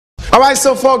Alright,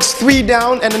 so folks, 3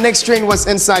 down, and the next train was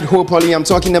inside Ho Poly. I'm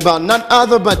talking about none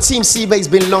other but Team CBase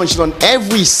been launched on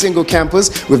every single campus.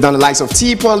 We've done the likes of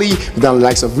T Poly, we've done the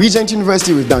likes of Regent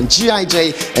University, we've done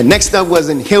GIJ, and next up was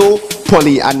in Hill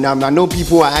Poly. And I know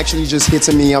people are actually just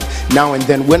hitting me up now and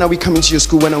then. When are we coming to your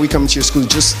school? When are we coming to your school?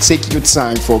 Just take your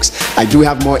time, folks. I do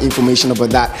have more information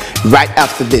about that right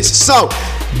after this. So,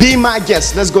 be my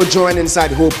guest. Let's go join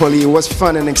inside Ho Poly. It was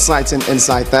fun and exciting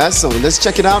inside there. So let's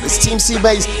check it out. It's Team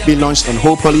CBase being launched on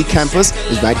Ho Poly campus.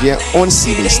 It's right here on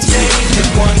CampusBaseTv.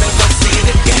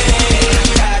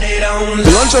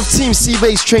 The launch of Team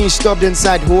CBase train stopped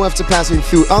inside Ho after passing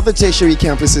through other tertiary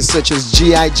campuses such as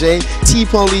GIJ, T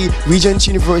Poly, Regent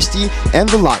University, and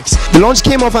the likes. The launch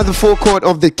came off at the forecourt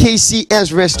of the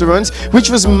KCS restaurant, which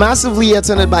was massively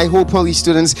attended by Ho Poly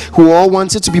students who all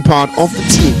wanted to be part of the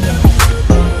team.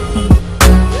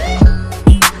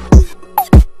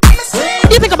 What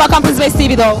do you think about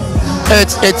CampusBaseTv though?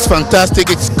 It's fantastic.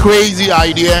 It's crazy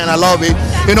idea and I love it.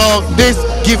 You know, this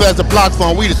gives us a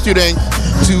platform, we the students,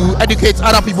 to educate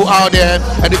other people out there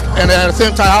and at the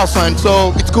same time have fun.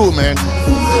 So it's cool, man.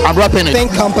 I'm rapping it. I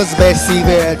think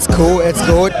CampusBaseTv, it's cool, it's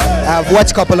good. I've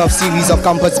watched a couple of series of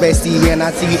CampusBaseTv and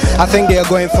I think they are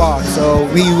going far. So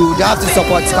we would have to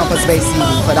support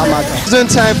CampusBaseTv for that matter. It's in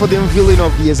time for the unveiling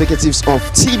of the executives of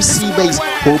Team CBase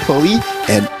Ho Poly,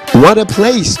 and what a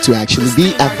place to actually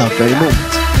be at that very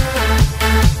moment.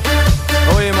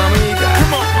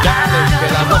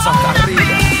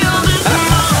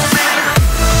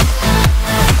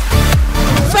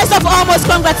 First of all, most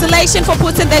congratulations for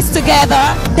putting this together.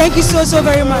 Thank you so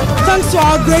very much. Thanks to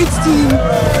our great team.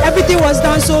 Everything was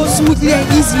done so smoothly and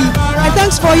easily. And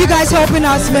thanks for you guys helping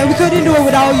us, man. We couldn't do it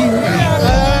without you.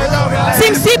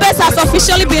 Team CBase has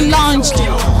officially been launched.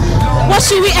 What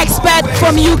should we expect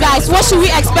from you guys? What should we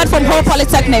expect from Ho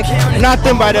Polytechnic?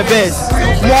 Nothing but the best.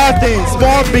 More things,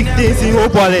 more big things in Ho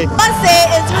Poly. I must say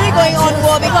it's really going on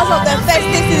well because of the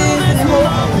festivities in Ho.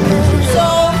 So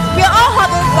we're all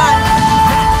having fun.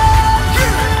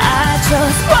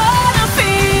 Just wanna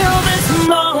feel this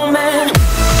moment.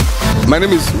 My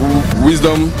name is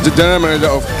Wisdom, the General Manager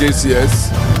of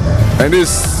KCS, and this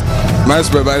is my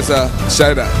supervisor,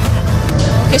 Shida.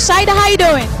 Okay, Shida, how you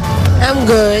doing? I'm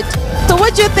good. So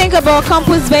what do you think about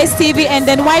CampusBaseTv, and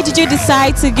then why did you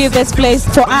decide to give this place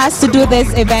for us to do this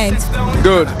event?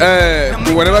 Good.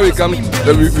 Whenever we come,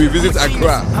 we visit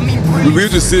Accra, we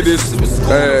used to see this,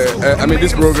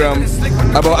 this program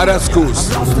about other schools.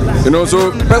 You know,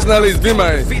 so personally, it's been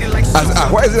my.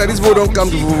 Why is it that these people don't come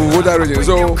to Volta region?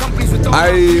 So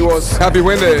I was happy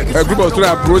when a group of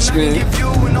students approached me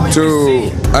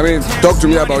to, talk to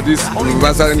me about this.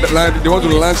 They want to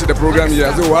launch the program here.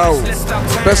 I said, wow.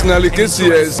 Personally,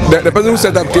 KCS, the person who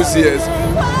set up KCS,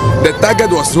 the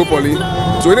target was Ho Poly.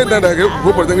 So anytime that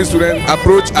Ho Polytechnic students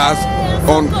approach us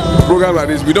on a program like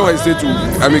this, we don't hesitate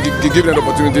to give them the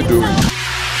opportunity to do it.